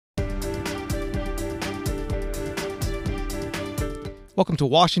Welcome to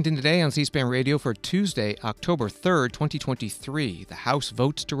Washington Today on C-SPAN Radio for Tuesday, October 3rd, 2023. The House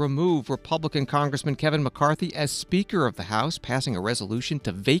votes to remove Republican Congressman Kevin McCarthy as Speaker of the House, passing a resolution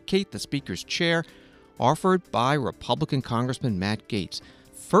to vacate the Speaker's chair offered by Republican Congressman Matt Gaetz.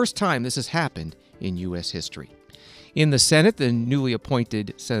 First time this has happened in U.S. history. In the Senate, the newly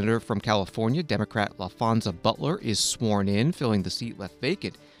appointed senator from California, Democrat Laphonza Butler, is sworn in, filling the seat left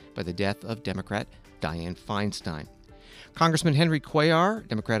vacant by the death of Democrat Dianne Feinstein. Congressman Henry Cuellar,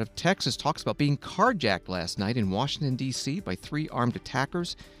 Democrat of Texas, talks about being carjacked last night in Washington, D.C. by three armed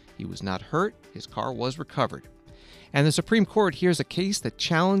attackers. He was not hurt. His car was recovered. And the Supreme Court hears a case that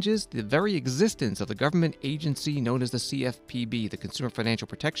challenges the very existence of the government agency known as the CFPB, the Consumer Financial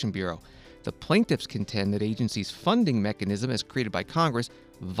Protection Bureau. The plaintiffs contend that agency's funding mechanism, as created by Congress,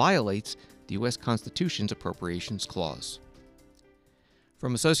 violates the U.S. Constitution's Appropriations Clause.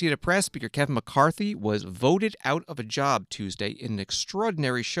 From Associated Press, Speaker Kevin McCarthy was voted out of a job Tuesday in an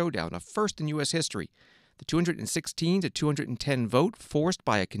extraordinary showdown, a first in U.S. history. The 216 to 210 vote, forced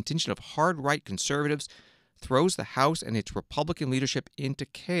by a contingent of hard-right conservatives, throws the House and its Republican leadership into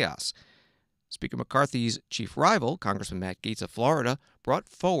chaos. Speaker McCarthy's chief rival, Congressman Matt Gaetz of Florida, brought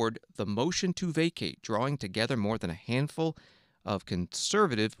forward the motion to vacate, drawing together more than a handful of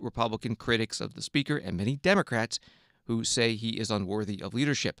conservative Republican critics of the Speaker and many Democrats who say he is unworthy of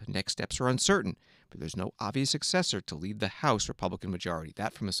leadership. Next steps are uncertain, but there's no obvious successor to lead the House Republican majority.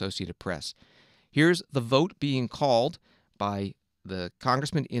 That from Associated Press. Here's the vote being called by the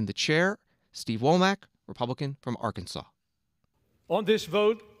congressman in the chair, Steve Womack, Republican from Arkansas. On this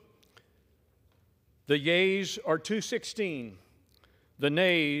vote, the yeas are 216, the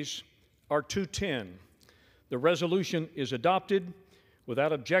nays are 210. The resolution is adopted.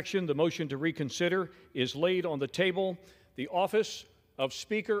 Without objection, the motion to reconsider is laid on the table. The office of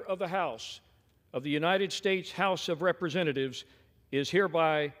Speaker of the House of the United States House of Representatives is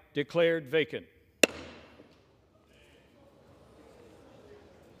hereby declared vacant.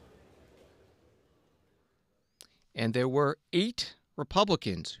 And there were 8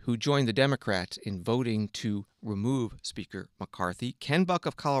 Republicans who joined the Democrats in voting to remove Speaker McCarthy. Ken Buck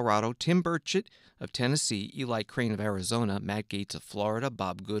of Colorado, Tim Burchett of Tennessee, Eli Crane of Arizona, Matt Gaetz of Florida,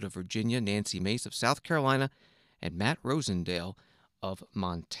 Bob Good of Virginia, Nancy Mace of South Carolina, and Matt Rosendale of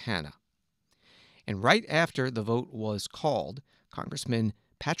Montana. And right after the vote was called, Congressman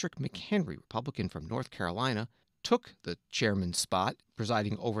Patrick McHenry, Republican from North Carolina, took the chairman's spot,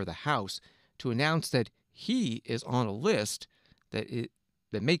 presiding over the House, to announce that he is on a list that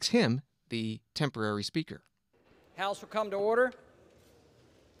makes him the temporary speaker. House will come to order.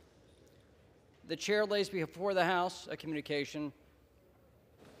 The chair lays before the House a communication.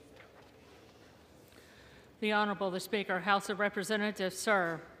 The Honorable the Speaker, House of Representatives,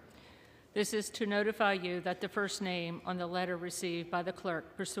 sir. This is to notify you that the first name on the letter received by the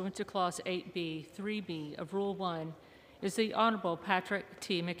clerk pursuant to Clause 8B, 3B of Rule 1 is the Honorable Patrick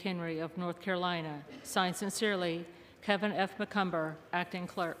T. McHenry of North Carolina. Signed sincerely, Kevin F. McCumber, Acting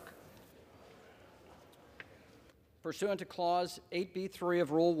Clerk. Pursuant to Clause 8B3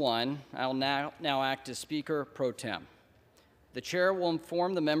 of Rule 1, I will now act as Speaker pro tem. The Chair will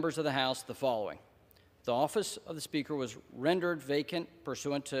inform the members of the House the following. The office of the Speaker was rendered vacant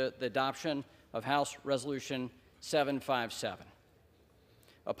pursuant to the adoption of House Resolution 757.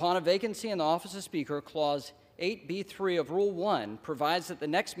 Upon a vacancy in the office of Speaker, Clause 8B3 of Rule 1 provides that the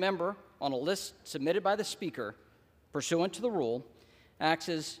next member on a list submitted by the Speaker pursuant to the rule, acts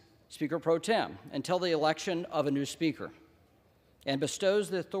as Speaker pro tem until the election of a new Speaker, and bestows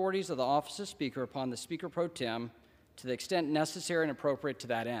the authorities of the office of Speaker upon the Speaker pro tem to the extent necessary and appropriate to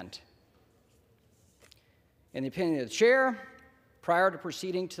that end. In the opinion of the Chair, prior to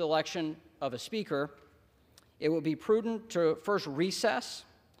proceeding to the election of a Speaker, it would be prudent to first recess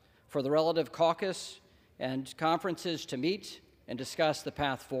for the relative caucus and conferences to meet and discuss the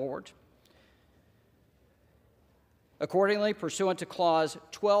path forward. Accordingly, pursuant to Clause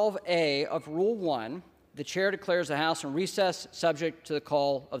 12A of Rule 1, the Chair declares the House in recess subject to the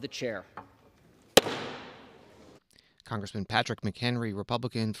call of the Chair. Congressman Patrick McHenry,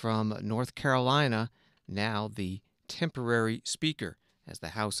 Republican from North Carolina, now the temporary Speaker, as the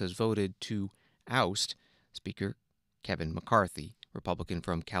House has voted to oust Speaker Kevin McCarthy, Republican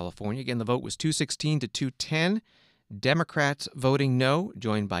from California. Again, the vote was 216 to 210. Democrats voting no,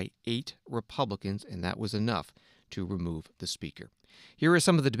 joined by 8 Republicans, and that was enough to remove the Speaker. Here is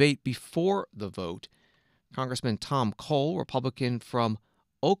some of the debate before the vote. Congressman Tom Cole, Republican from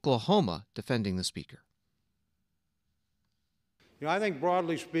Oklahoma, defending the Speaker. You know, I think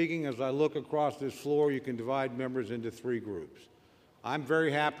broadly speaking, as I look across this floor, you can divide members into 3 groups. I'm very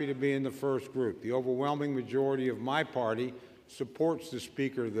happy to be in the first group. The overwhelming majority of my party supports the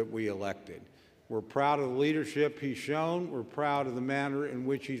Speaker that we elected. We're proud of the leadership he's shown. We're proud of the manner in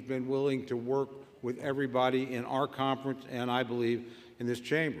which he's been willing to work with everybody in our conference and, I believe, in this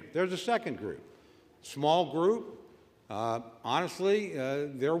chamber. There's a second group, small group. Honestly,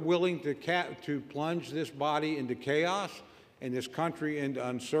 they're willing to plunge this body into chaos and this country into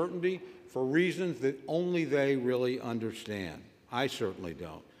uncertainty for reasons that only they really understand. I certainly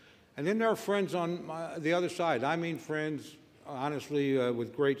don't. And then there are friends on the other side. I mean friends, honestly,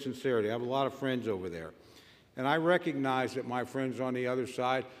 with great sincerity. I have a lot of friends over there. And I recognize that my friends on the other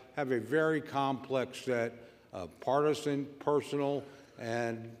side have a very complex set of partisan, personal,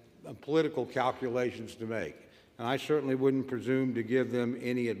 and political calculations to make. And I certainly wouldn't presume to give them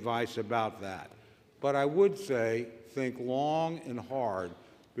any advice about that. But I would say, think long and hard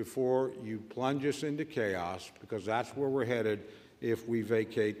before you plunge us into chaos, because that's where we're headed if we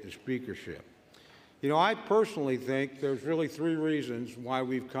vacate the speakership. You know, I personally think there's really three reasons why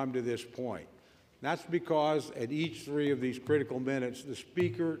we've come to this point. That's because at each three of these critical minutes, the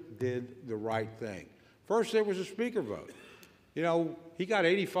Speaker did the right thing. First, there was a Speaker vote. You know, he got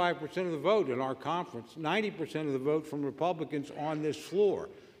 85% of the vote in our conference, 90% of the vote from Republicans on this floor.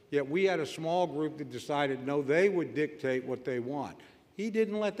 Yet we had a small group that decided, no, they would dictate what they want. He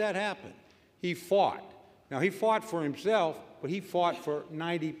didn't let that happen. He fought. Now, he fought for himself, but he fought for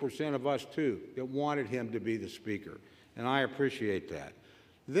 90% of us, too, that wanted him to be the Speaker. And I appreciate that.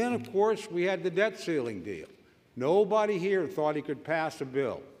 Then, of course, we had the debt ceiling deal. Nobody here thought he could pass a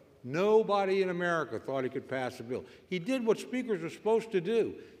bill. Nobody in America thought he could pass a bill. He did what speakers are supposed to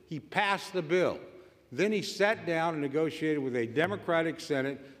do. He passed the bill. Then he sat down and negotiated with a Democratic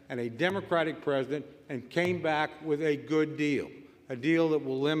Senate and a Democratic president and came back with a good deal, a deal that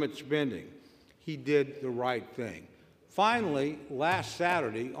will limit spending. He did the right thing. Finally, last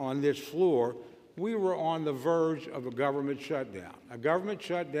Saturday on this floor, we were on the verge of a government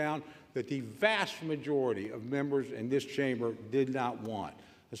shutdown that the vast majority of members in this chamber did not want.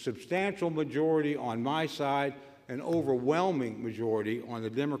 A substantial majority on my side, an overwhelming majority on the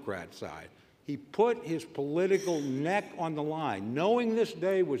Democrat side. He put his political neck on the line, knowing this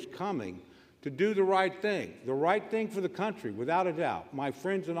day was coming, to do the right thing for the country, without a doubt. My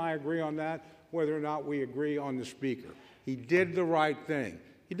friends and I agree on that, whether or not we agree on the Speaker. He did the right thing.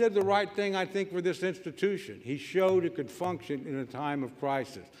 He did the right thing, I think, for this institution. He showed it could function in a time of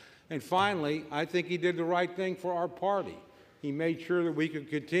crisis. And finally, I think he did the right thing for our party. He made sure that we could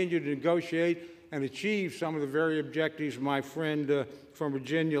continue to negotiate and achieve some of the very objectives my friend from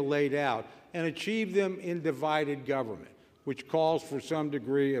Virginia laid out, and achieve them in divided government, which calls for some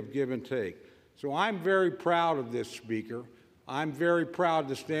degree of give and take. So I'm very proud of this Speaker. I'm very proud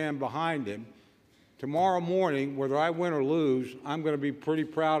to stand behind him. Tomorrow morning, whether I win or lose, I'm going to be pretty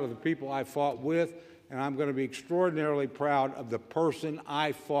proud of the people I fought with, and I'm going to be extraordinarily proud of the person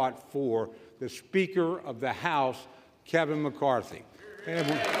I fought for, the Speaker of the House, Kevin McCarthy.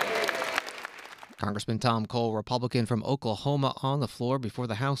 Congressman Tom Cole, Republican from Oklahoma, on the floor before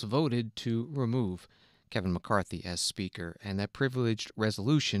the House voted to remove Kevin McCarthy as Speaker. And that privileged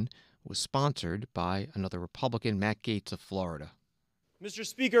resolution was sponsored by another Republican, Matt Gaetz of Florida. Mr.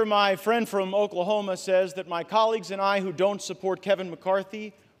 Speaker, my friend from Oklahoma says that my colleagues and I who don't support Kevin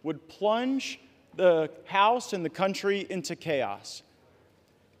McCarthy would plunge the House and the country into chaos.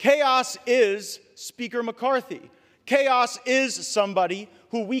 Chaos is Speaker McCarthy. Chaos is somebody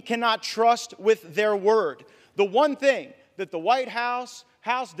who we cannot trust with their word. The one thing that the White House,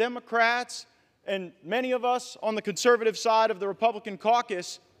 House Democrats, and many of us on the conservative side of the Republican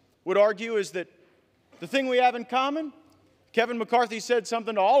caucus would argue is that the thing we have in common, Kevin McCarthy said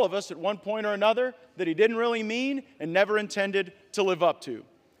something to all of us at one point or another that he didn't really mean and never intended to live up to.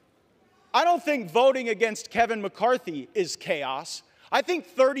 I don't think voting against Kevin McCarthy is chaos. I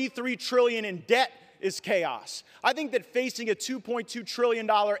think $33 trillion in debt is chaos. I think that facing a $2.2 trillion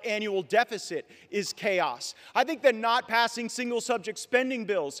annual deficit is chaos. I think that not passing single-subject spending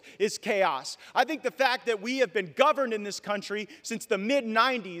bills is chaos. I think the fact that we have been governed in this country since the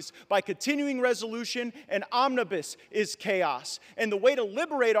mid-90s by continuing resolution and omnibus is chaos. And the way to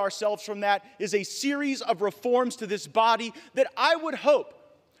liberate ourselves from that is a series of reforms to this body that I would hope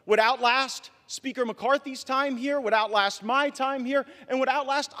would outlast Speaker McCarthy's time here, would outlast my time here, and would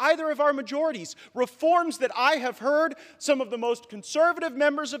outlast either of our majorities. Reforms that I have heard some of the most conservative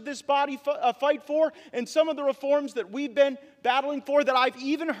members of this body fight for, and some of the reforms that we've been battling for that I've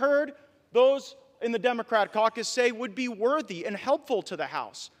even heard those in the Democrat caucus say would be worthy and helpful to the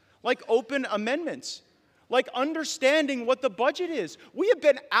House, like open amendments, like understanding what the budget is. We have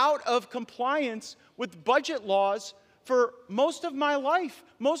been out of compliance with budget laws for most of my life,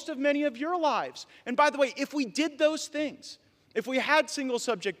 most of many of your lives. And by the way, if we did those things, if we had single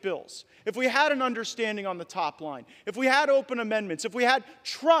subject bills, if we had an understanding on the top line, if we had open amendments, if we had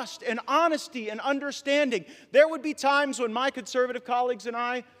trust and honesty and understanding, there would be times when my conservative colleagues and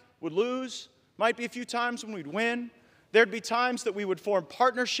I would lose, might be a few times when we'd win. There'd be times that we would form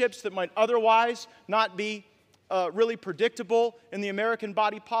partnerships that might otherwise not be really predictable in the American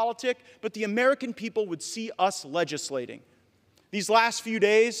body politic, but the American people would see us legislating. These last few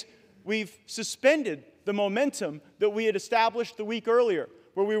days, we've suspended the momentum that we had established the week earlier,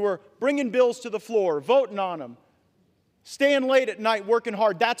 where we were bringing bills to the floor, voting on them, staying late at night, working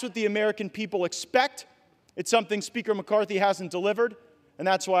hard. That's what the American people expect. It's something Speaker McCarthy hasn't delivered, and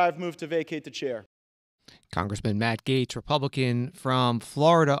that's why I've moved to vacate the chair. Congressman Matt Gaetz, Republican from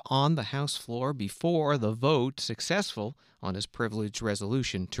Florida, on the House floor before the vote successful on his privileged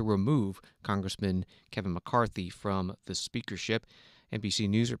resolution to remove Congressman Kevin McCarthy from the speakership. NBC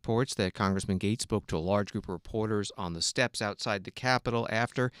News reports that Congressman Gaetz spoke to a large group of reporters on the steps outside the Capitol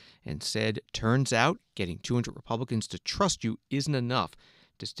after and said, "Turns out getting 200 Republicans to trust you isn't enough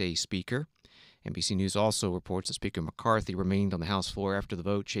to stay Speaker." NBC News also reports that Speaker McCarthy remained on the House floor after the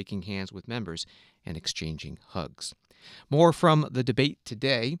vote, shaking hands with members and exchanging hugs. More from the debate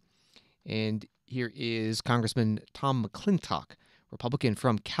today, and here is Congressman Tom McClintock, Republican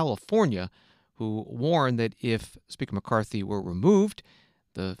from California, who warned that if Speaker McCarthy were removed,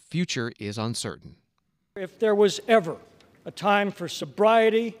 the future is uncertain. If there was ever a time for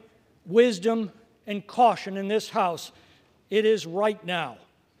sobriety, wisdom, and caution in this House, it is right now.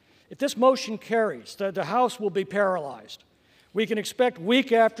 If this motion carries, the House will be paralyzed. We can expect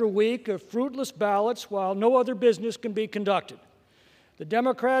week after week of fruitless ballots while no other business can be conducted. The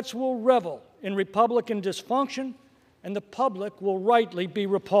Democrats will revel in Republican dysfunction, and the public will rightly be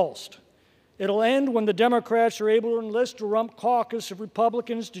repulsed. It'll end when the Democrats are able to enlist a rump caucus of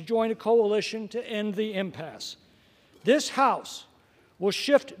Republicans to join a coalition to end the impasse. This House will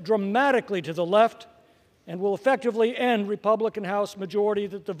shift dramatically to the left and will effectively end Republican House majority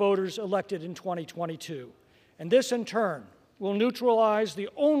that the voters elected in 2022. And this, in turn, will neutralize the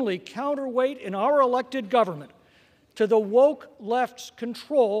only counterweight in our elected government to the woke left's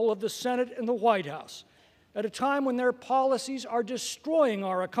control of the Senate and the White House at a time when their policies are destroying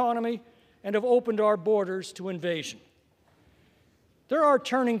our economy and have opened our borders to invasion. There are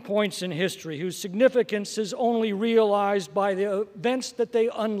turning points in history whose significance is only realized by the events that they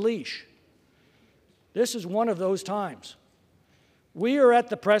unleash. This is one of those times. We are at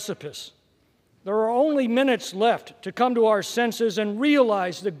the precipice. There are only minutes left to come to our senses and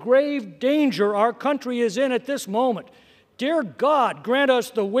realize the grave danger our country is in at this moment. Dear God, grant us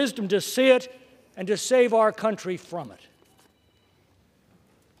the wisdom to see it and to save our country from it.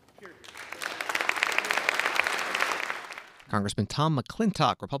 Congressman Tom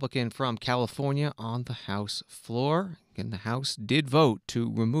McClintock, Republican from California, on the House floor. Again, the House did vote to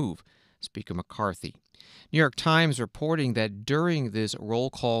remove Speaker McCarthy. New York Times reporting that during this roll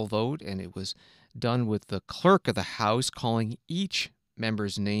call vote, and it was done with the clerk of the House calling each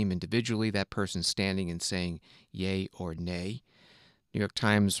member's name individually, that person standing and saying yay or nay. New York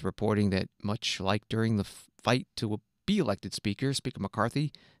Times reporting that much like during the fight to be elected Speaker, Speaker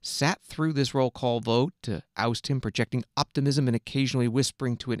McCarthy sat through this roll call vote to oust him, projecting optimism and occasionally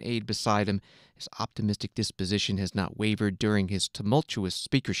whispering to an aide beside him. His optimistic disposition has not wavered during his tumultuous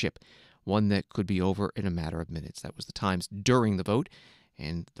speakership, one that could be over in a matter of minutes. That was the Times during the vote,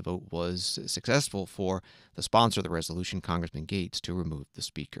 and the vote was successful for the sponsor of the resolution, Congressman Gaetz, to remove the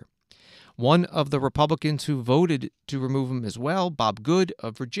Speaker. One of the Republicans who voted to remove him as well, Bob Good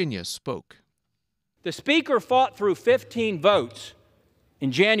of Virginia, spoke. The Speaker fought through 15 votes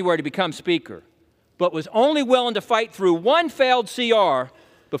in January to become Speaker, but was only willing to fight through one failed CR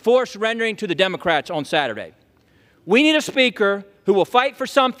before surrendering to the Democrats on Saturday. We need a Speaker who will fight for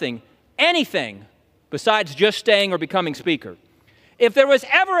something, anything, besides just staying or becoming Speaker. If there was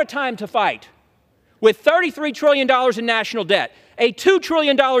ever a time to fight, with $33 trillion in national debt, a $2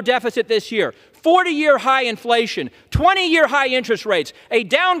 trillion deficit this year, 40-year high inflation, 20-year high interest rates, a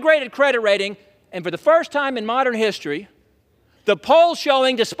downgraded credit rating, and for the first time in modern history, the polls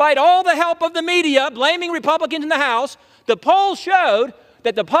showing, despite all the help of the media blaming Republicans in the House, the polls showed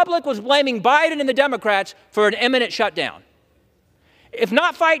that the public was blaming Biden and the Democrats for an imminent shutdown. If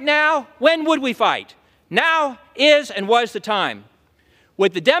not fight now, when would we fight? Now is and was the time.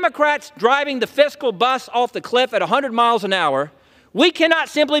 With the Democrats driving the fiscal bus off the cliff at 100 miles an hour, we cannot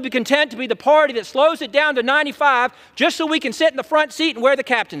simply be content to be the party that slows it down to 95 just so we can sit in the front seat and wear the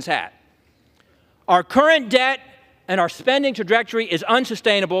captain's hat. Our current debt and our spending trajectory is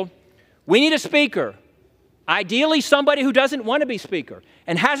unsustainable. We need a Speaker, ideally somebody who doesn't want to be Speaker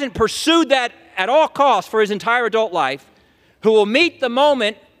and hasn't pursued that at all costs for his entire adult life, who will meet the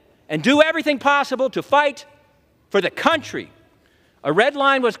moment and do everything possible to fight for the country. A red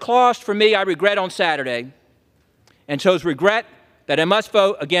line was crossed for me, I regret, on Saturday, and chose regret that I must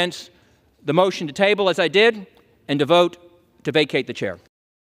vote against the motion to table as I did and to vote to vacate the chair.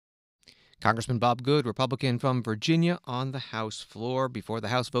 Congressman Bob Good, Republican from Virginia, on the House floor before the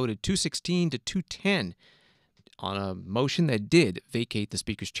House voted 216 to 210 on a motion that did vacate the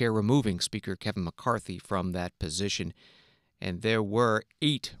Speaker's chair, removing Speaker Kevin McCarthy from that position. And there were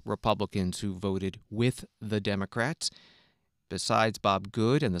 8 Republicans who voted with the Democrats. Besides Bob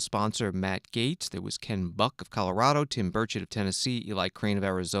Good and the sponsor Matt Gaetz, there was Ken Buck of Colorado, Tim Burchett of Tennessee, Eli Crane of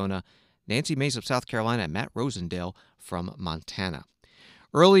Arizona, Nancy Mace of South Carolina, and Matt Rosendale from Montana.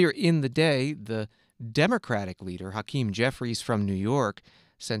 Earlier in the day, the Democratic leader, Hakeem Jeffries from New York,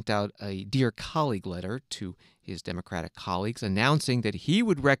 sent out a Dear Colleague letter to his Democratic colleagues announcing that he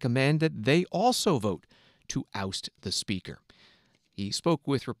would recommend that they also vote to oust the Speaker. He spoke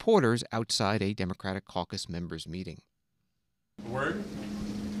with reporters outside a Democratic caucus members' meeting. Word.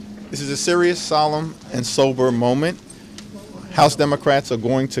 This is a serious, solemn, and sober moment. House Democrats are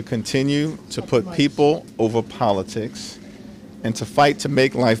going to continue to put people over politics and to fight to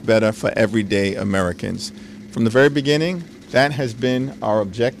make life better for everyday Americans. From the very beginning, that has been our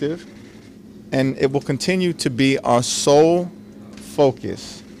objective, and it will continue to be our sole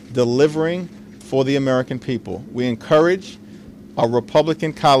focus, delivering for the American people. We encourage our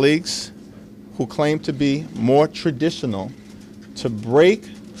Republican colleagues who claim to be more traditional to break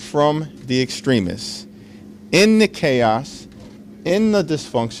from the extremists. In the chaos, in the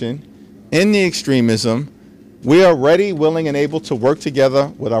dysfunction, in the extremism, we are ready, willing, and able to work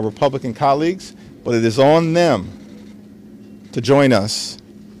together with our Republican colleagues, but it is on them to join us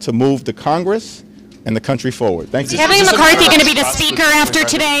to move the Congress and the country forward. Thank you. Kevin McCarthy going to be the Speaker after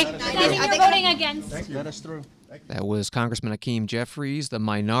today? You're voting against. Thank you. Let us through. That was Congressman Hakeem Jeffries, the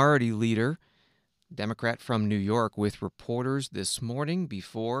minority leader, Democrat from New York, with reporters this morning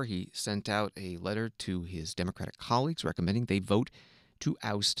before he sent out a letter to his Democratic colleagues recommending they vote to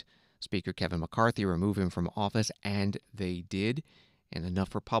oust Speaker Kevin McCarthy, remove him from office, and they did. And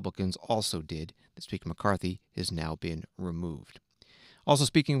enough Republicans also did that Speaker McCarthy has now been removed. Also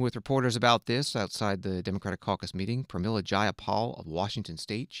speaking with reporters about this outside the Democratic caucus meeting, Pramila Jayapal of Washington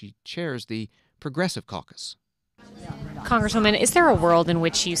State. She chairs the Progressive Caucus. Congresswoman, is there a world in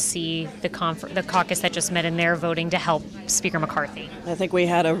which you see the caucus that just met in there voting to help Speaker McCarthy? I think we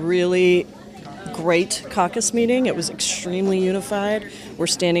had a really great caucus meeting. It was extremely unified. We're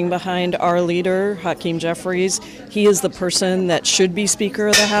standing behind our leader, Hakeem Jeffries. He is the person that should be Speaker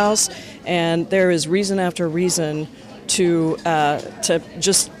of the House, and there is reason after reason to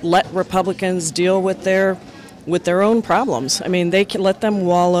just let Republicans deal with their own problems. I mean, they can let them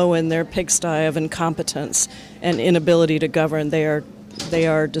wallow in their pigsty of incompetence and inability to govern. They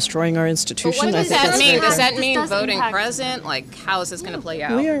are destroying our institution. But what does that mean? Does that mean voting present? Like, how is this going to play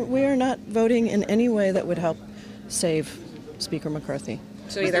out? We are not voting in any way that would help save Speaker McCarthy.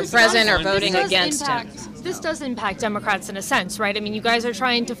 So either present or voting against him. This does impact Democrats in a sense, right? I mean, you guys are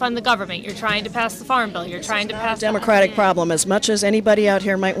trying to fund the government. You're trying to pass the Farm Bill. You're trying to pass the Democratic problem. As much as anybody out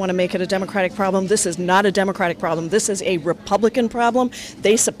here might want to make it a Democratic problem, this is not a Democratic problem. This is a Republican problem.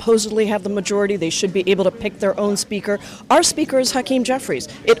 They supposedly have the majority. They should be able to pick their own speaker. Our speaker is Hakeem Jeffries.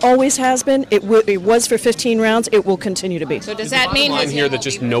 It always has been. It was for 15 rounds. It will continue to be. So does that mean here that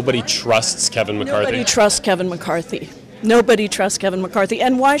just nobody trusts Kevin McCarthy? Nobody trusts Kevin McCarthy. Nobody trusts Kevin McCarthy,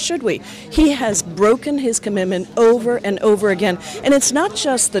 and why should we? He has broken his commitment over and over again, and it's not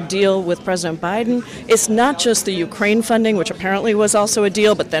just the deal with President Biden. It's not just the Ukraine funding, which apparently was also a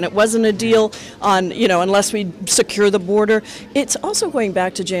deal, but then it wasn't a deal on, unless we secure the border. It's also going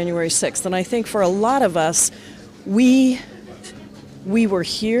back to January 6th, and I think for a lot of us, we were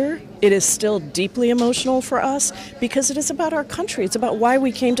here. It is still deeply emotional for us because it is about our country. It's about why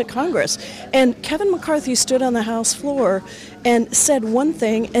we came to Congress. And Kevin McCarthy stood on the House floor and said one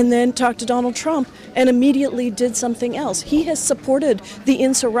thing and then talked to Donald Trump and immediately did something else. He has supported the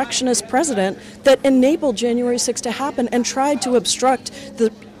insurrectionist president that enabled January 6th to happen and tried to obstruct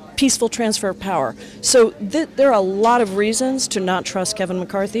the peaceful transfer of power. So there are a lot of reasons to not trust Kevin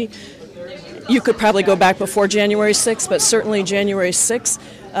McCarthy. You could probably go back before January 6th, but certainly January 6th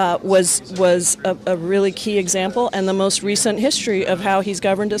was a really key example, and the most recent history of how he's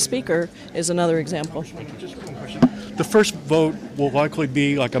governed as Speaker is another example. Just one question. The first vote will likely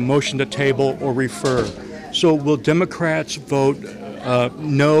be like a motion to table or refer. So will Democrats vote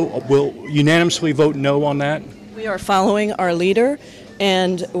no, will unanimously vote no on that? We are following our leader,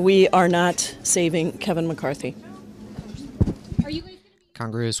 and we are not saving Kevin McCarthy.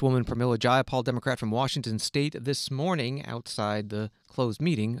 Congresswoman Pramila Jayapal, Democrat from Washington State, this morning outside the closed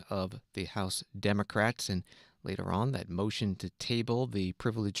meeting of the House Democrats. And later on, that motion to table the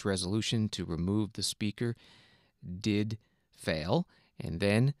privilege resolution to remove the Speaker did fail. And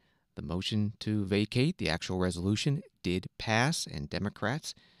then the motion to vacate the actual resolution did pass, and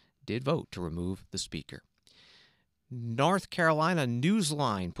Democrats did vote to remove the Speaker. North Carolina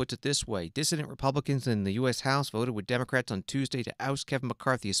Newsline puts it this way. Dissident Republicans in the U.S. House voted with Democrats on Tuesday to oust Kevin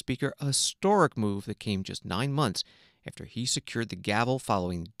McCarthy as Speaker, a historic move that came just 9 months after he secured the gavel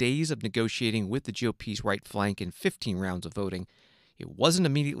following days of negotiating with the GOP's right flank and 15 rounds of voting. It wasn't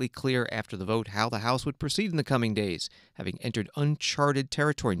immediately clear after the vote how the House would proceed in the coming days. Having entered uncharted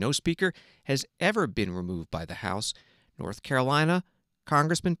territory, no Speaker has ever been removed by the House. North Carolina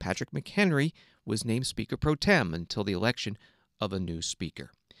Congressman Patrick McHenry was named Speaker pro tem until the election of a new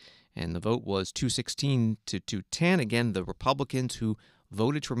Speaker. And the vote was 216 to 210. Again, the Republicans who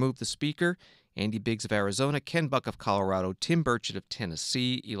voted to remove the Speaker: Andy Biggs of Arizona, Ken Buck of Colorado, Tim Burchett of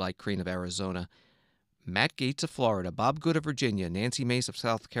Tennessee, Eli Crane of Arizona, Matt Gaetz of Florida, Bob Good of Virginia, Nancy Mace of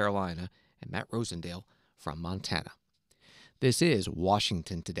South Carolina, and Matt Rosendale from Montana. This is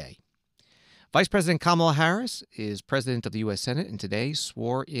Washington Today. Vice President Kamala Harris is president of the U.S. Senate and today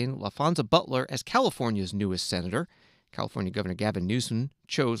swore in Laphonza Butler as California's newest senator. California Governor Gavin Newsom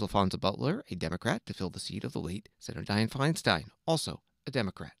chose Laphonza Butler, a Democrat, to fill the seat of the late Senator Dianne Feinstein, also a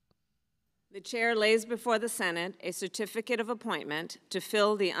Democrat. The chair lays before the Senate a certificate of appointment to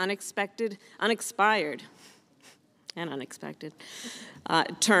fill the unexpected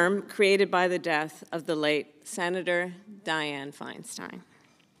term created by the death of the late Senator Dianne Feinstein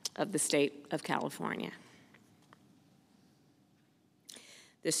of the state of California.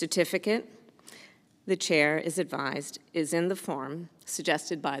 The certificate, the chair is advised, is in the form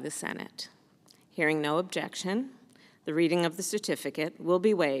suggested by the Senate. Hearing no objection, the reading of the certificate will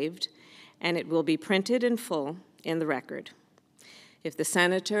be waived and it will be printed in full in the record. If the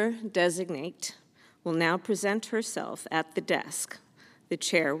senator designate will now present herself at the desk, the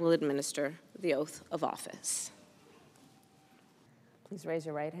chair will administer the oath of office. Please raise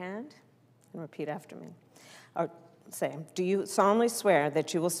your right hand and repeat after me. Do you solemnly swear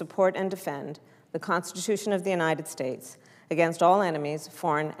that you will support and defend the Constitution of the United States against all enemies,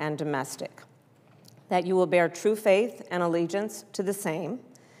 foreign and domestic, that you will bear true faith and allegiance to the same,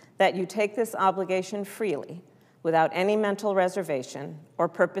 that you take this obligation freely without any mental reservation or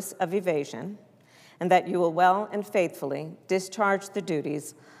purpose of evasion, and that you will well and faithfully discharge the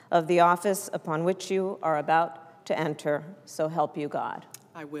duties of the office upon which you are about to enter, so help you God?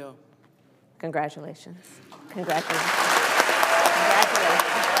 I will. Congratulations. Congratulations.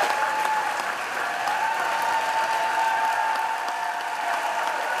 Congratulations.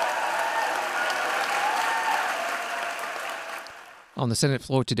 On the Senate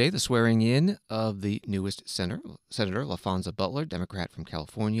floor today, the swearing-in of the newest Senator Laphonza Butler, Democrat from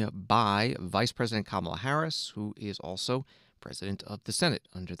California, by Vice President Kamala Harris, who is also President of the Senate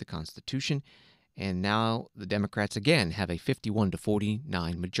under the Constitution. And now the Democrats again have a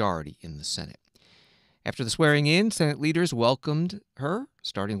 51-49 majority in the Senate. After the swearing-in, Senate leaders welcomed her,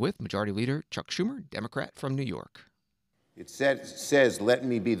 starting with Majority Leader Chuck Schumer, Democrat from New York. It says, let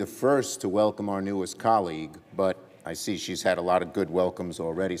me be the first to welcome our newest colleague, but I see she's had a lot of good welcomes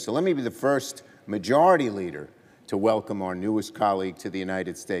already. So let me be the first Majority Leader to welcome our newest colleague to the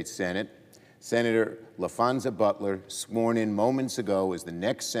United States Senate, Senator Laphonza Butler, sworn in moments ago as the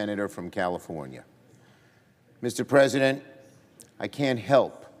next senator from California. Mr. President, I can't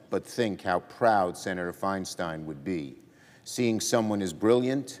help but think how proud Senator Feinstein would be, seeing someone as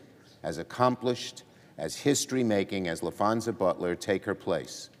brilliant, as accomplished, as history-making as Laphonza Butler take her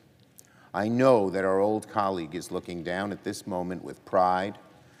place. I know that our old colleague is looking down at this moment with pride,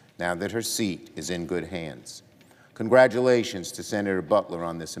 now that her seat is in good hands. Congratulations to Senator Butler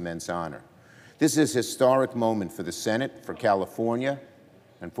on this immense honor. This is a historic moment for the Senate, for California,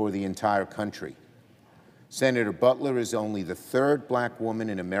 and for the entire country. Senator Butler is only the third black woman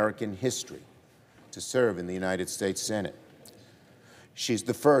in American history to serve in the United States Senate. She's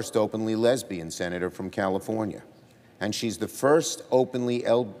the first openly lesbian senator from California, and she's the first openly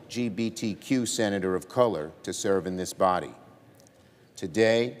LGBTQ senator of color to serve in this body.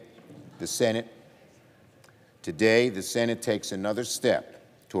 Today, the Senate takes another step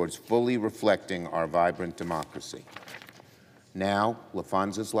towards fully reflecting our vibrant democracy. Now,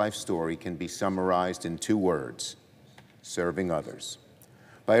 Laphonza's life story can be summarized in 2 words: serving others.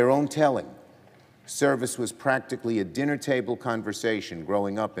 By her own telling, service was practically a dinner table conversation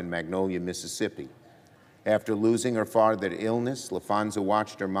growing up in Magnolia, Mississippi. After losing her father to illness, Laphonza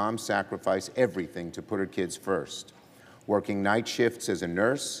watched her mom sacrifice everything to put her kids first. working night shifts as a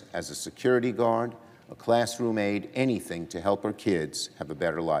nurse, as a security guard, a classroom aide, anything to help her kids have a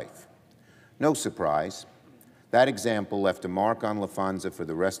better life. No surprise, that example left a mark on Laphonza for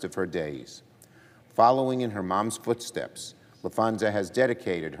the rest of her days. Following in her mom's footsteps, Laphonza has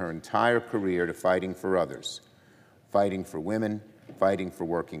dedicated her entire career to fighting for others, fighting for women, fighting for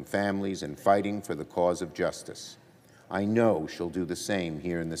working families, and fighting for the cause of justice. I know she'll do the same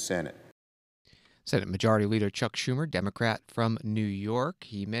here in the Senate. Senate Majority Leader Chuck Schumer, Democrat from New York,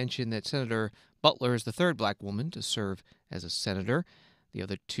 he mentioned that Senator Butler is the third black woman to serve as a senator. The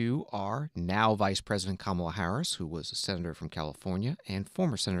other two are now Vice President Kamala Harris, who was a senator from California, and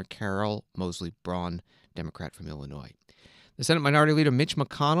former Senator Carol Moseley Braun, Democrat from Illinois. The Senate Minority Leader Mitch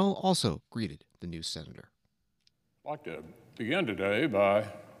McConnell also greeted the new senator. I'd like to begin today by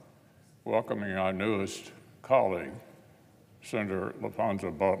welcoming our newest colleague, Senator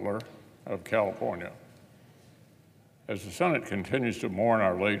Laphonza Butler of California. As the Senate continues to mourn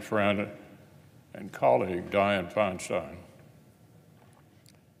our late friend and colleague, Dianne Feinstein,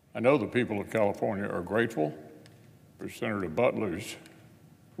 I know the people of California are grateful for Senator Butler's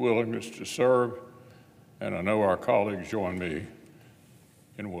willingness to serve, and I know our colleagues join me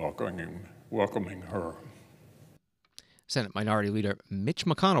in welcoming her. Senate Minority Leader Mitch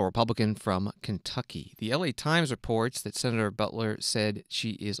McConnell, Republican from Kentucky. The LA Times reports that Senator Butler said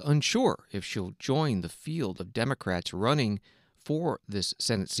she is unsure if she'll join the field of Democrats running for this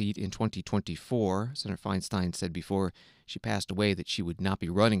Senate seat in 2024. Senator Feinstein said before she passed away that she would not be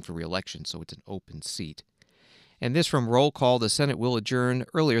running for re-election, so it's an open seat. And this from Roll Call. The Senate will adjourn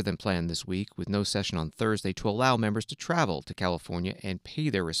earlier than planned this week, with no session on Thursday, to allow members to travel to California and pay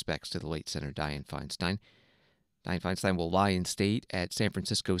their respects to the late Senator Dianne Feinstein. Dianne Feinstein will lie in state at San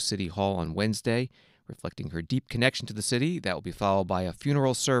Francisco City Hall on Wednesday, reflecting her deep connection to the city. That will be followed by a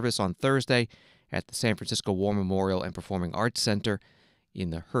funeral service on Thursday at the San Francisco War Memorial and Performing Arts Center in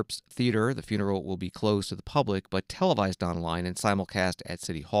the Herbst Theater. The funeral will be closed to the public, but televised online and simulcast at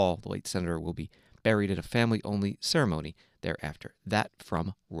City Hall. The late senator will be buried at a family-only ceremony thereafter. That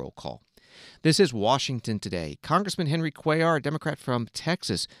from Roll Call. This is Washington Today. Congressman Henry Cuellar, a Democrat from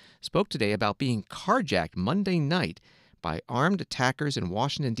Texas, spoke today about being carjacked Monday night by armed attackers in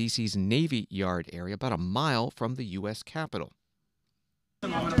Washington, D.C.'s Navy Yard area, about a mile from the U.S. Capitol. A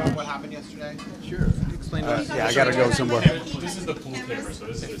moment about what happened yesterday? Sure. Explain to us. Yeah, I got to go somewhere. This is the pool camera, so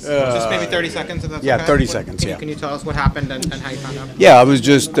this is... just maybe 30 seconds, if that's yeah, okay? 30 seconds, Can you tell us what happened and how you found out? Yeah, I was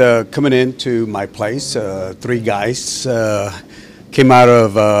just coming into my place. Three guys came out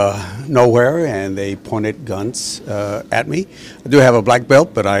of nowhere, and they pointed guns at me. I do have a black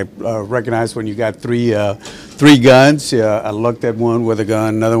belt, but I recognize when you got three guns. I looked at one with a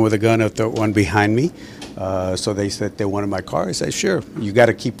gun, another with a gun, a third one behind me. So they said they wanted my car. I said, sure, you got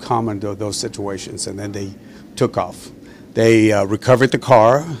to keep calm under those situations. And then they took off. They recovered the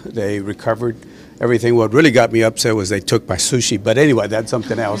car. They recovered everything. What really got me upset was they took my sushi. But anyway, that's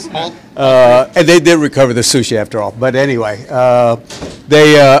something else. And they did recover the sushi after all. But anyway, I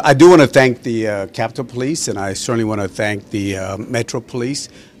do want to thank the Capitol Police, and I certainly want to thank the Metro Police.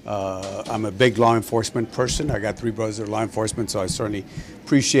 I'm a big law enforcement person. I got three brothers that are law enforcement, so I certainly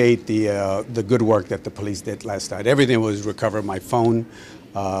appreciate the good work that the police did last night. Everything was recovered, my phone,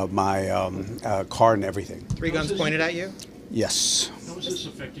 my car, and everything. Three guns pointed at you? Yes. How is this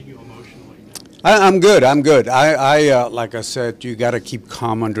affecting you emotionally? I'm good. I'm good. I like I said, you got to keep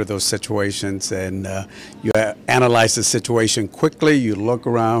calm under those situations, and you analyze the situation quickly. You look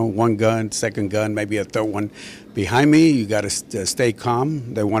around, one gun, second gun, maybe a third one behind me. You got to stay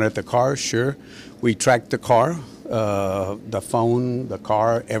calm. They wanted the car, sure. We tracked the car, the phone, the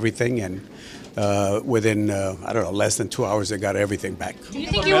car, everything, and within I don't know, less than 2 hours, they got everything back. Do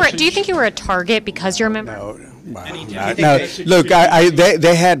you think you were a target because you're a member? No. Look,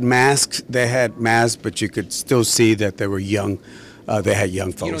 they had masks. They had masks, but you could still see that they were young. They had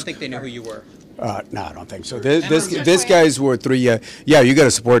young folks. You don't think they knew who you were? No, I don't think so. These guys were three. Yeah, you got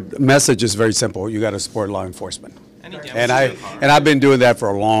to support. Message is very simple. You got to support law enforcement. And I've been doing that for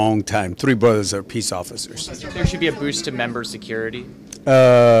a long time. Three brothers are peace officers. There should be a boost to member security.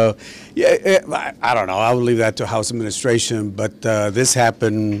 I don't know. I would leave that to House administration. But this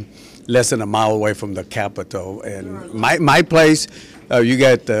happened less than a mile away from the Capitol, and my place. You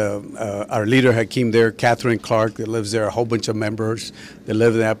got our leader Hakeem there, Catherine Clark that lives there, a whole bunch of members that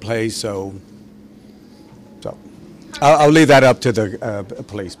live in that place. So I'll leave that up to the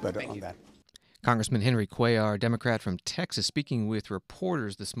police. But on that. Congressman Henry Cuellar, Democrat from Texas, speaking with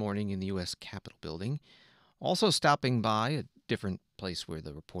reporters this morning in the U.S. Capitol building. Also stopping by a different place where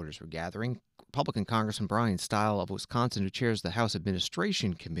the reporters were gathering, Republican Congressman Brian Stile of Wisconsin, who chairs the House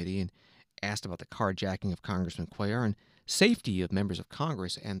Administration Committee, and asked about the carjacking of Congressman Cuellar and safety of members of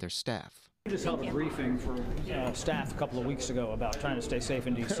Congress and their staff. We just held a briefing for staff a couple of weeks ago about trying to stay safe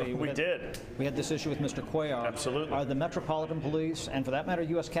in D.C. We had this issue with Mr. Cuellar. Absolutely. Are the Metropolitan Police, and for that matter,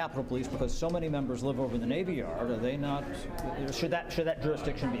 U.S. Capitol Police, because so many members live over in the Navy Yard, are they not? Should that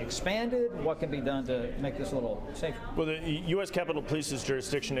jurisdiction be expanded? What can be done to make this a little safer? Well, the U.S. Capitol Police's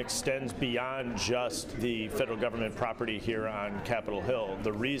jurisdiction extends beyond just the federal government property here on Capitol Hill.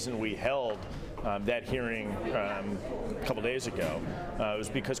 The reason we held that hearing a couple days ago was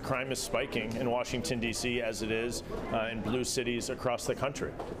because crime is spiking in Washington, D.C., as it is in blue cities across the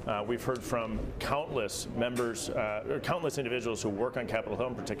country. We've heard from countless members, countless individuals who work on Capitol Hill,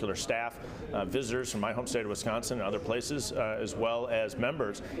 in particular staff, visitors from my home state of Wisconsin and other places, as well as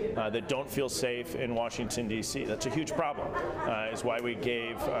members that don't feel safe in Washington, D.C. That's a huge problem. Is why we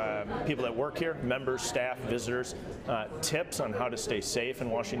gave people that work here, members, staff, visitors, tips on how to stay safe in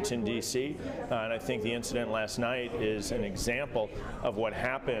Washington, D.C. And I think the incident last night is an example of what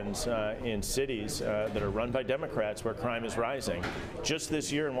happens in cities that are run by Democrats where crime is rising. Just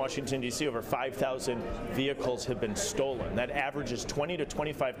this year in Washington, D.C., over 5,000 vehicles have been stolen. That averages 20 to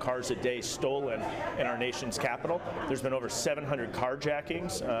 25 cars a day stolen in our nation's capital. There's been over 700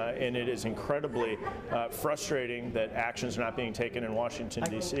 carjackings, and it is incredibly frustrating that actions are not being taken in Washington,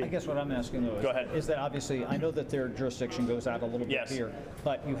 D.C. I guess what I'm asking, though, is that obviously, I know that their jurisdiction goes out a little bit here,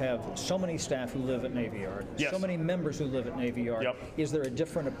 but you have so many staff who live at Navy Yard, so many members who live at Navy Yard. Is there a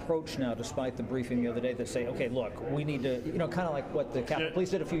different approach now, despite the briefing the other day, that say, okay, look, we need to, kind of like what the Capitol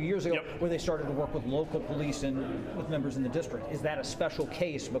Police did a few years ago, where they started to work with local police and with members in the district? Is that a special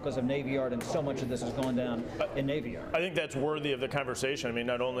case because of Navy Yard and so much of this has gone down in Navy Yard? I think that's worthy of the conversation. I mean,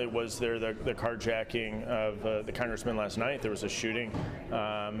 not only was there the carjacking of the congressman last night, there was a shooting,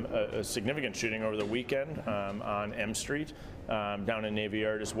 a significant shooting over the weekend on M Street. Down in Navy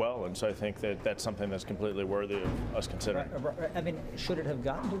Yard as well, and so I think that that's something that's completely worthy of us considering. I mean, should it have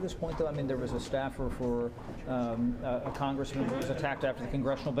gotten to this point, though? I mean, there was a staffer for a congressman who was attacked after the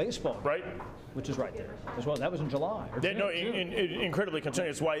congressional baseball, which is right there as well. That was in July. Incredibly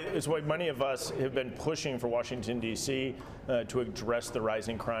concerning. It's why many of us have been pushing for Washington, D.C. To address the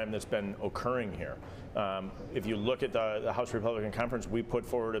rising crime that's been occurring here. If you look at the House Republican Conference, we put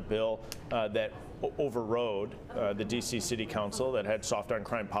forward a bill that overrode the D.C. City Council that had soft on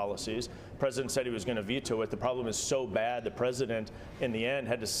crime policies. The president said he was going to veto it. The problem is so bad, the president, in the end,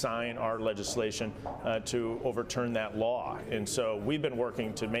 had to sign our legislation to overturn that law. And so we've been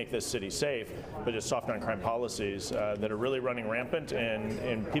working to make this city safe, but it's soft on crime policies that are really running rampant,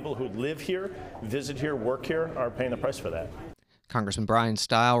 and people who live here, visit here, work here, are paying the price for that. Congressman Brian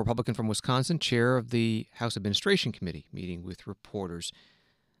Stile, Republican from Wisconsin, chair of the House Administration Committee, meeting with reporters.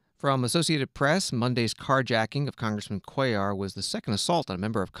 From Associated Press, Monday's carjacking of Congressman Cuellar was the second assault on a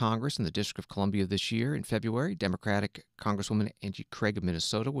member of Congress in the District of Columbia this year. In February, Democratic Congresswoman Angie Craig of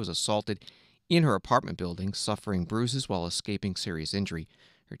Minnesota was assaulted in her apartment building, suffering bruises while escaping serious injury.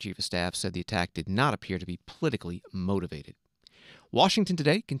 Her chief of staff said the attack did not appear to be politically motivated. Washington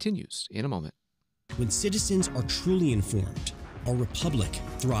Today continues in a moment. When citizens are truly informed, our republic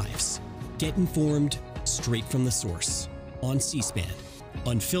thrives. Get informed straight from the source on C-SPAN.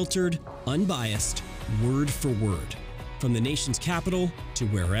 Unfiltered, unbiased, word for word. From the nation's capital to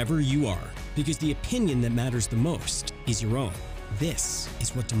wherever you are. Because the opinion that matters the most is your own. This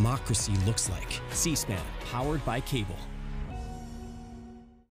is what democracy looks like. C-SPAN, powered by cable.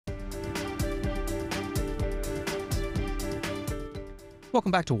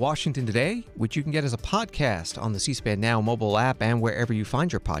 Welcome back to Washington Today, which you can get as a podcast on the C-SPAN Now mobile app and wherever you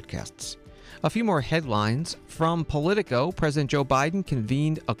find your podcasts. A few more headlines. From Politico, President Joe Biden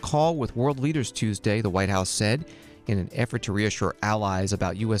convened a call with world leaders Tuesday, the White House said, in an effort to reassure allies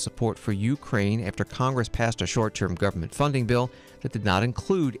about U.S. support for Ukraine after Congress passed a short-term government funding bill that did not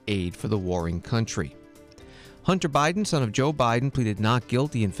include aid for the warring country. Hunter Biden, son of Joe Biden, pleaded not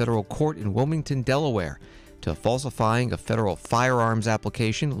guilty in federal court in Wilmington, Delaware, to falsifying a federal firearms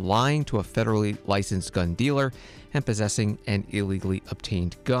application, lying to a federally licensed gun dealer, and possessing an illegally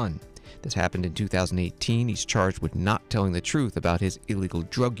obtained gun. This happened in 2018. He's charged with not telling the truth about his illegal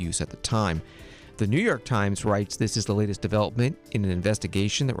drug use at the time. The New York Times writes this is the latest development in an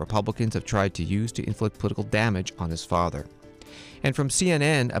investigation that Republicans have tried to use to inflict political damage on his father. And from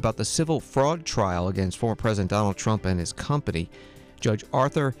CNN about the civil fraud trial against former President Donald Trump and his company, Judge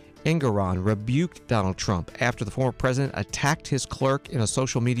Arthur Engoron rebuked Donald Trump after the former president attacked his clerk in a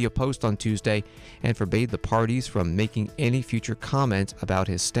social media post on Tuesday and forbade the parties from making any future comments about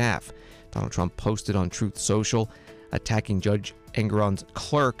his staff. Donald Trump posted on Truth Social, attacking Judge Engoron's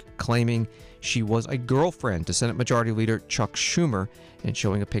clerk, claiming she was a girlfriend to Senate Majority Leader Chuck Schumer and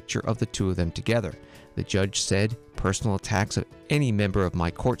showing a picture of the two of them together. The judge said personal attacks of any member of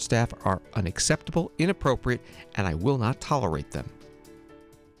my court staff are unacceptable, inappropriate, and I will not tolerate them.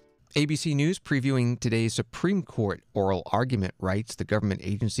 ABC News previewing today's Supreme Court oral argument writes the government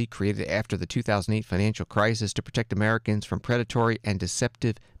agency created after the 2008 financial crisis to protect Americans from predatory and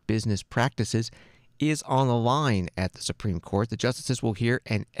deceptive business practices is on the line at the Supreme Court. The justices will hear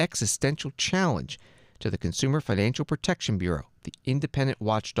an existential challenge to the Consumer Financial Protection Bureau, the independent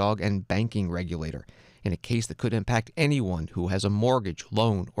watchdog and banking regulator, in a case that could impact anyone who has a mortgage,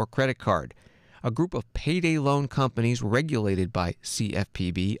 loan, or credit card. A group of payday loan companies regulated by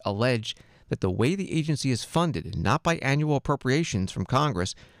CFPB allege that the way the agency is funded, not by annual appropriations from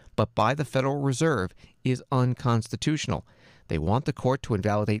Congress, but by the Federal Reserve, is unconstitutional. They want the court to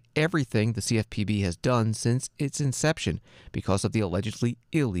invalidate everything the CFPB has done since its inception because of the allegedly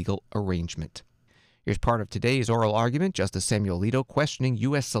illegal arrangement. Here's part of today's oral argument. Justice Samuel Alito questioning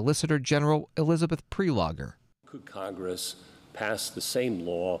U.S. Solicitor General Elizabeth Prelogar. Could Congress pass the same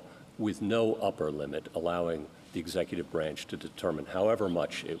law with no upper limit, allowing the executive branch to determine however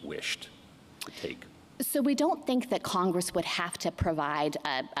much it wished to take? So we don't think that Congress would have to provide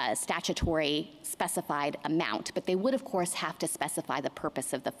a statutory specified amount, but they would, of course, have to specify the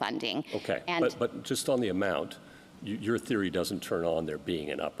purpose of the funding. Okay, and but just on the amount, your theory doesn't turn on there being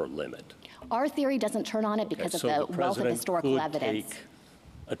an upper limit. Our theory doesn't turn on it because of the wealth of historical evidence.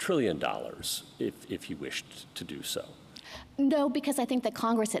 Take $1 trillion if he wished to do so. No, because I think that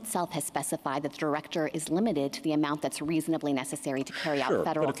Congress itself has specified that the director is limited to the amount that's reasonably necessary to carry out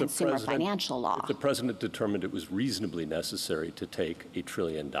federal consumer financial law. If the president determined it was reasonably necessary to take $1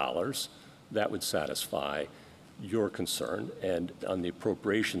 trillion, that would satisfy your concern, and on the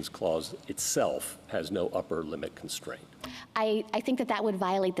Appropriations Clause itself has no upper limit constraint. I think that that would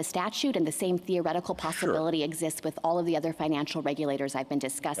violate the statute, and the same theoretical possibility exists with all of the other financial regulators I've been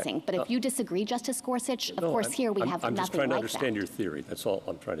discussing. Okay. But if you disagree, Justice Gorsuch, of course here we have nothing like that. I'm just trying to understand your theory. That's all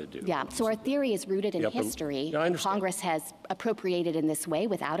I'm trying to do. Yeah, so our theory is rooted in history. Congress has appropriated in this way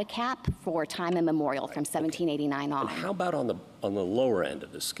without a cap for time immemorial from 1789 on. And how about on the lower end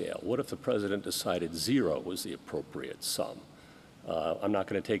of the scale? What if the president decided zero was the appropriate sum? I'm not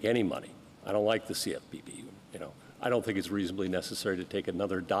going to take any money. I don't like the CFPB. I don't think it's reasonably necessary to take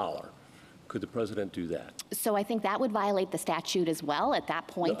another dollar. Could the president do that? So I think that would violate the statute as well. At that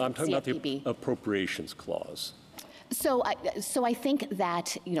point, no, I'm talking about the Appropriations Clause. So I think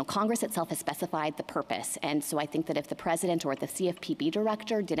that Congress itself has specified the purpose, and so I think that if the president or the CFPB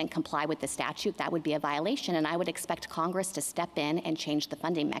director didn't comply with the statute, that would be a violation, and I would expect Congress to step in and change the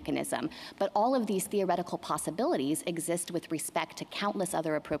funding mechanism. But all of these theoretical possibilities exist with respect to countless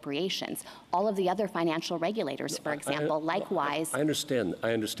other appropriations. All of the other financial regulators, for example, likewise. I understand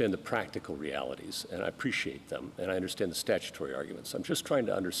the practical realities, and I appreciate them, and I understand the statutory arguments. I'm just trying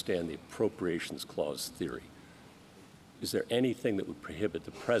to understand the Appropriations Clause theory. Is there anything that would prohibit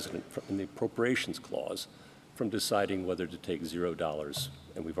the president in the Appropriations Clause from deciding whether to take $0,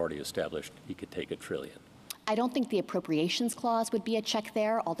 and we've already established he could take $1 trillion? I don't think the Appropriations Clause would be a check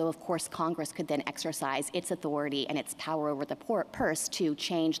there, although of course Congress could then exercise its authority and its power over the purse to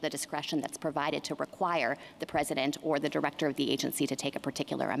change the discretion that's provided to require the president or the director of the agency to take a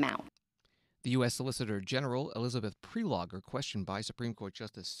particular amount. The U.S. Solicitor General Elizabeth Prelogar questioned by Supreme Court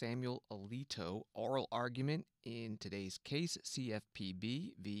Justice Samuel Alito. Oral argument in today's case,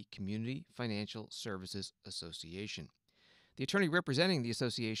 CFPB v. Community Financial Services Association. The attorney representing the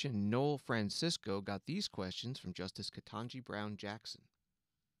association, Noel Francisco, got these questions from Justice Ketanji Brown Jackson.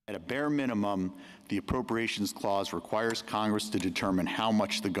 At a bare minimum, the Appropriations Clause requires Congress to determine how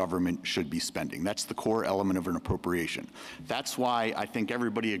much the government should be spending. That's the core element of an appropriation. That's why I think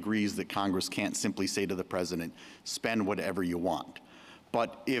everybody agrees that Congress can't simply say to the president, spend whatever you want.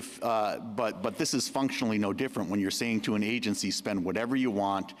 But but this is functionally no different when you're saying to an agency, spend whatever you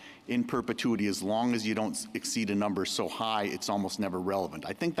want in perpetuity as long as you don't exceed a number so high it's almost never relevant.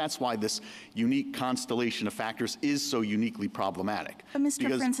 I think that's why this unique constellation of factors is so uniquely problematic. But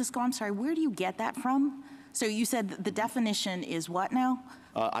Mr. Francisco, I'm sorry, where do you get that from? So you said the definition is what now?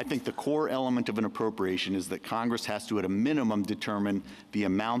 I think the core element of an appropriation is that Congress has to, at a minimum, determine the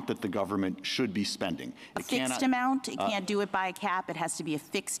amount that the government should be spending. A fixed amount? It can't do it by a cap. It has to be a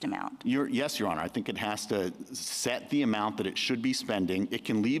fixed amount. Yes, Your Honor. I think it has to set the amount that it should be spending. It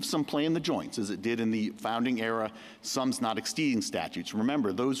can leave some play in the joints, as it did in the founding era, sums not exceeding statutes.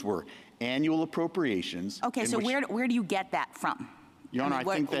 Remember, those were annual appropriations. Okay, so where do you get that from? Your Honor, I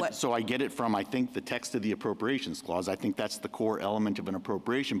think that, so I get it from, I think, the text of the Appropriations Clause. I think that's the core element of an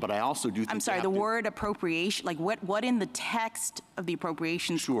appropriation, but I also do think— I'm sorry, the word appropriation, like what in the text of the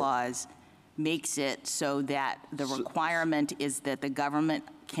Appropriations Clause makes it so that the requirement is that the government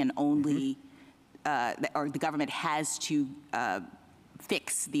can only or the government has to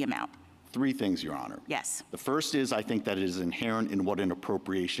fix the amount? Three things, Your Honor. Yes. The first is I think that it is inherent in what an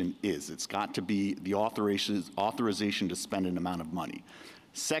appropriation is. It's got to be the authorization to spend an amount of money.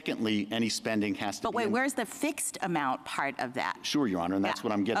 Secondly, any spending has to be— But wait, where's the fixed amount part of that? Sure, Your Honor, and that's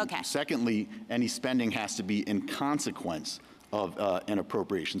what I'm getting to. Secondly, any spending has to be in consequence of an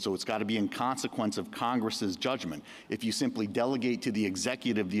appropriation. So it's got to be in consequence of Congress's judgment. If you simply delegate to the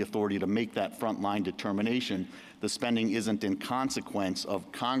executive the authority to make that frontline determination, the spending isn't in consequence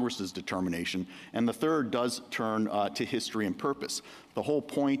of Congress's determination. And the third does turn to history and purpose. The whole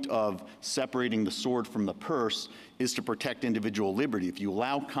point of separating the sword from the purse is to protect individual liberty. If you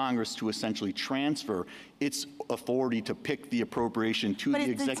allow Congress to essentially transfer its authority to pick the appropriation to the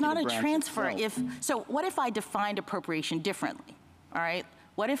executive branch But it's not a transfer. itself. So what if I defined appropriation differently? All right.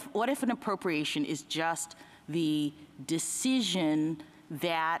 What if an appropriation is just the decision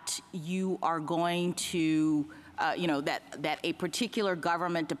that you are going to, that a particular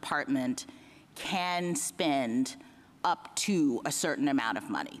government department can spend up to a certain amount of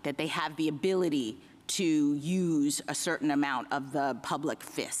money, that they have the ability to use a certain amount of the public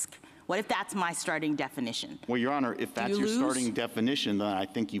fisc? What if that's my starting definition? Well, Your Honor, if that's your starting definition, then I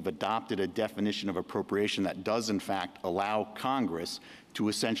think you've adopted a definition of appropriation that does, in fact, allow Congress to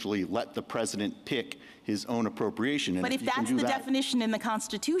essentially let the president pick his own appropriation. And but if that's the definition in the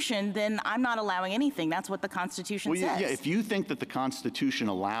Constitution, then I'm not allowing anything. That's what the Constitution says. Yeah, if you think that the Constitution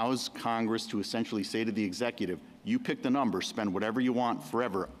allows Congress to essentially say to the executive, you pick the number, spend whatever you want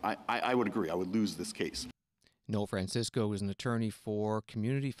forever, I would agree. I would lose this case. Noel Francisco is an attorney for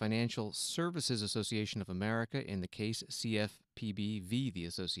Community Financial Services Association of America in the case CFPB v. the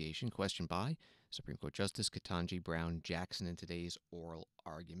association, questioned by Supreme Court Justice Ketanji Brown Jackson in today's oral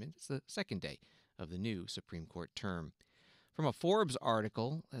argument. It's the second day of the new Supreme Court term. From a Forbes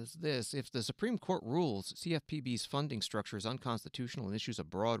article as this: if the Supreme Court rules CFPB's funding structure is unconstitutional and issues a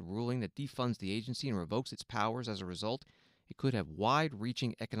broad ruling that defunds the agency and revokes its powers as a result, it could have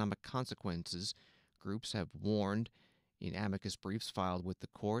wide-reaching economic consequences. Groups have warned in amicus briefs filed with the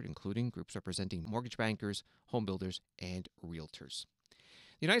court, including groups representing mortgage bankers, home builders, and realtors.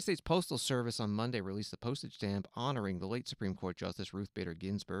 The United States Postal Service on Monday released a postage stamp honoring the late Supreme Court Justice Ruth Bader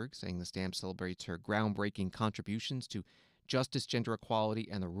Ginsburg, saying the stamp celebrates her groundbreaking contributions to justice, gender equality,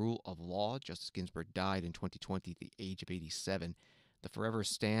 and the rule of law. Justice Ginsburg died in 2020 at the age of 87. The forever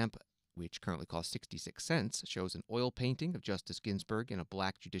stamp, which currently costs 66 cents, shows an oil painting of Justice Ginsburg in a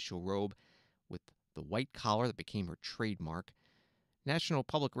black judicial robe with the white collar that became her trademark. National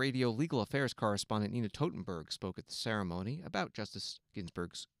Public Radio legal affairs correspondent Nina Totenberg spoke at the ceremony about Justice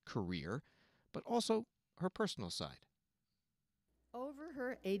Ginsburg's career, but also her personal side. Over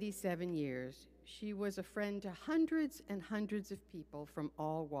her 87 years, she was a friend to hundreds and hundreds of people from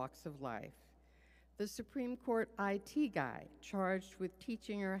all walks of life. The Supreme Court IT guy charged with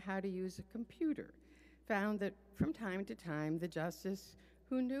teaching her how to use a computer found that from time to time the justice,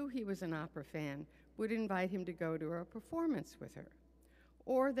 who knew he was an opera fan, would invite him to go to a performance with her.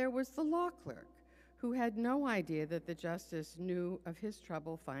 Or there was the law clerk, who had no idea that the justice knew of his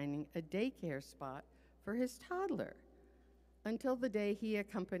trouble finding a daycare spot for his toddler, until the day he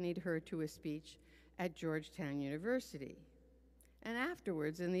accompanied her to a speech at Georgetown University. And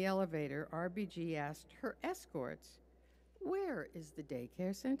afterwards, in the elevator, RBG asked her escorts, "Where is the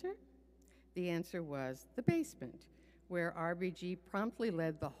daycare center?" The answer was the basement, where RBG promptly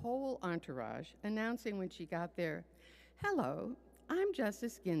led the whole entourage, announcing when she got there, "Hello, I'm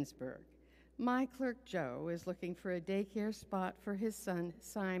Justice Ginsburg. My clerk Joe is looking for a daycare spot for his son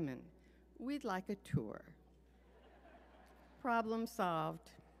Simon. We'd like a tour." Problem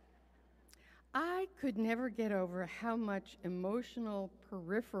solved. I could never get over how much emotional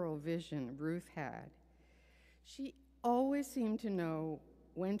peripheral vision Ruth had. She always seemed to know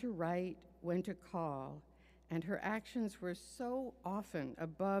when to write, when to call, and her actions were so often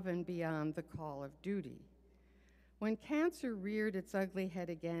above and beyond the call of duty. When cancer reared its ugly head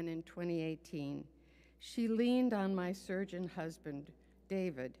again in 2018, she leaned on my surgeon husband,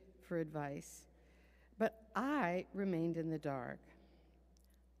 David, for advice, but I remained in the dark.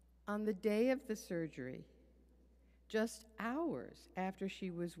 On the day of the surgery, just hours after she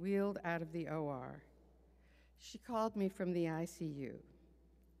was wheeled out of the OR, she called me from the ICU.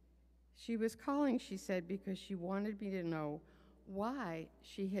 She was calling, she said, because she wanted me to know why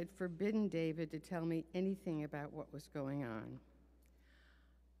she had forbidden David to tell me anything about what was going on.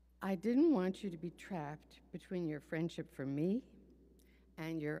 "I didn't want you to be trapped between your friendship for me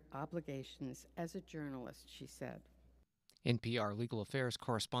and your obligations as a journalist," she said. NPR legal affairs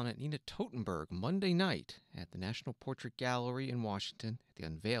correspondent Nina Totenberg Monday night at the National Portrait Gallery in Washington at the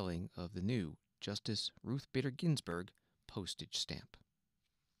unveiling of the new Justice Ruth Bader Ginsburg postage stamp.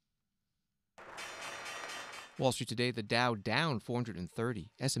 Wall Street today, the Dow down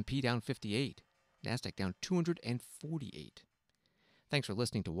 430, S&P down 58, NASDAQ down 248. Thanks for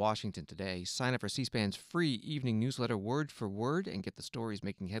listening to Washington Today. Sign up for C-SPAN's free evening newsletter word for word and get the stories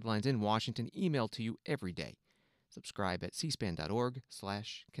making headlines in Washington emailed to you every day. Subscribe at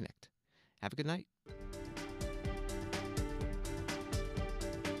cspan.org/connect. Have a good night.